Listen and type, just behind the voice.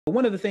But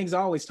one of the things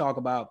I always talk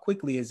about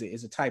quickly is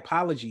a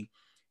typology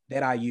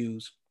that I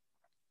use.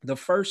 The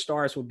first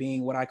starts with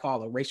being what I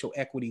call a racial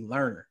equity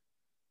learner.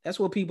 That's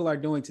what people are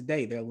doing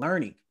today. They're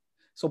learning.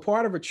 So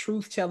part of a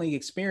truth telling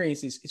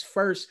experience is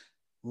first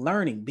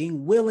learning,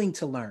 being willing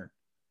to learn.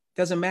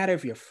 Doesn't matter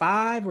if you're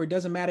 5 or it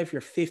doesn't matter if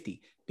you're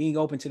 50, being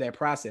open to that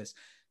process.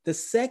 The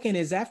second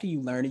is after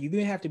you learn it, you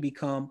then have to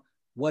become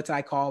what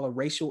I call a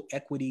racial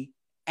equity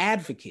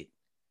advocate,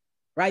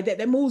 right?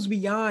 That moves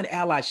beyond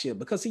allyship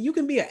because see, you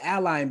can be an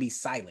ally and be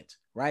silent,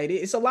 right?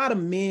 It's a lot of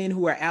men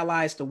who are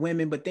allies to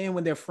women, but then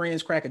when their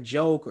friends crack a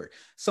joke or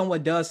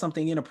someone does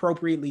something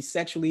inappropriately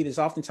sexually that's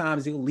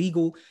oftentimes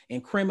illegal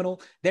and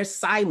criminal, they're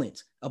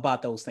silent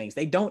about those things.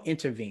 They don't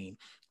intervene.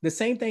 The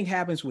same thing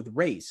happens with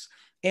race.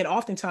 And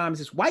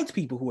oftentimes it's white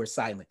people who are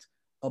silent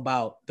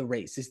about the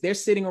race. It's they're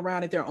sitting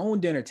around at their own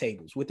dinner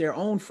tables with their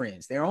own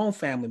friends, their own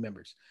family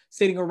members,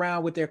 sitting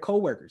around with their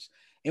coworkers.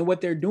 And what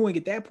they're doing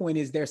at that point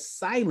is they're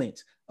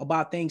silent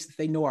about things that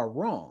they know are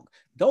wrong.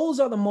 Those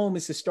are the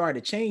moments that start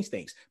to change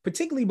things,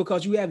 particularly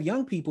because you have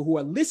young people who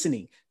are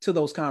listening to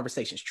those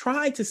conversations,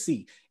 trying to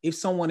see if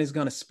someone is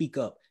going to speak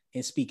up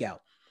and speak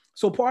out.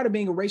 So part of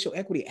being a racial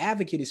equity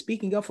advocate is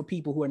speaking up for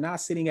people who are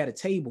not sitting at a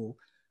table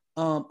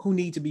who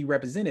need to be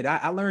represented.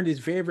 I learned this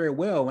very, very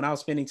well when I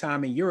was spending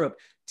time in Europe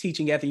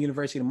teaching at the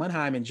University of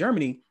Mannheim in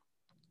Germany.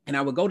 And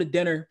I would go to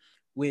dinner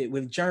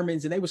with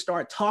Germans and they would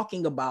start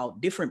talking about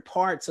different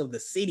parts of the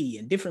city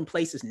and different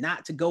places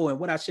not to go and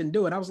what I shouldn't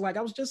do. And I was like,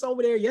 I was just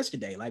over there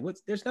yesterday. Like,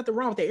 there's nothing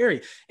wrong with the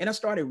area. And I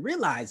started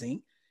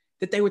realizing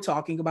that they were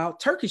talking about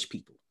Turkish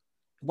people,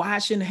 why I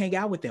shouldn't hang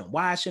out with them,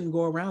 why I shouldn't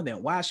go around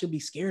them, why I should be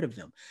scared of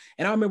them.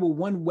 And I remember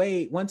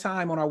one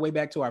time on our way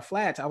back to our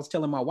flats, I was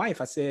telling my wife,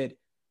 I said,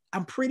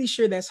 I'm pretty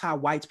sure that's how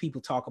white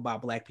people talk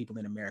about Black people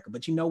in America.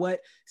 But you know what?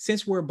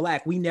 Since we're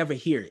Black, we never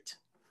hear it.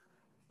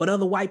 But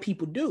other white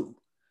people do.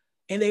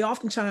 And they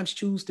oftentimes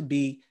choose to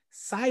be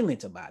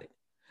silent about it.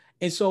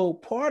 And so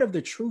part of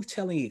the truth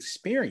telling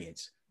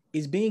experience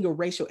is being a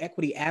racial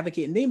equity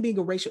advocate and then being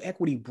a racial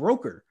equity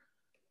broker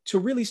to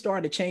really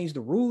start to change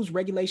the rules,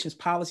 regulations,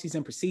 policies,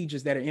 and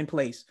procedures that are in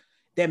place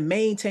that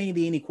maintain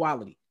the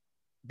inequality,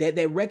 that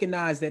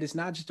recognize that it's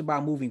not just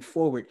about moving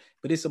forward,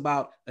 but it's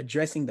about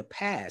addressing the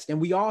past.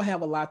 And we all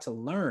have a lot to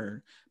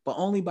learn, but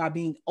only by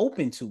being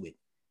open to it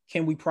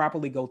can we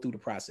properly go through the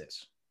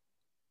process.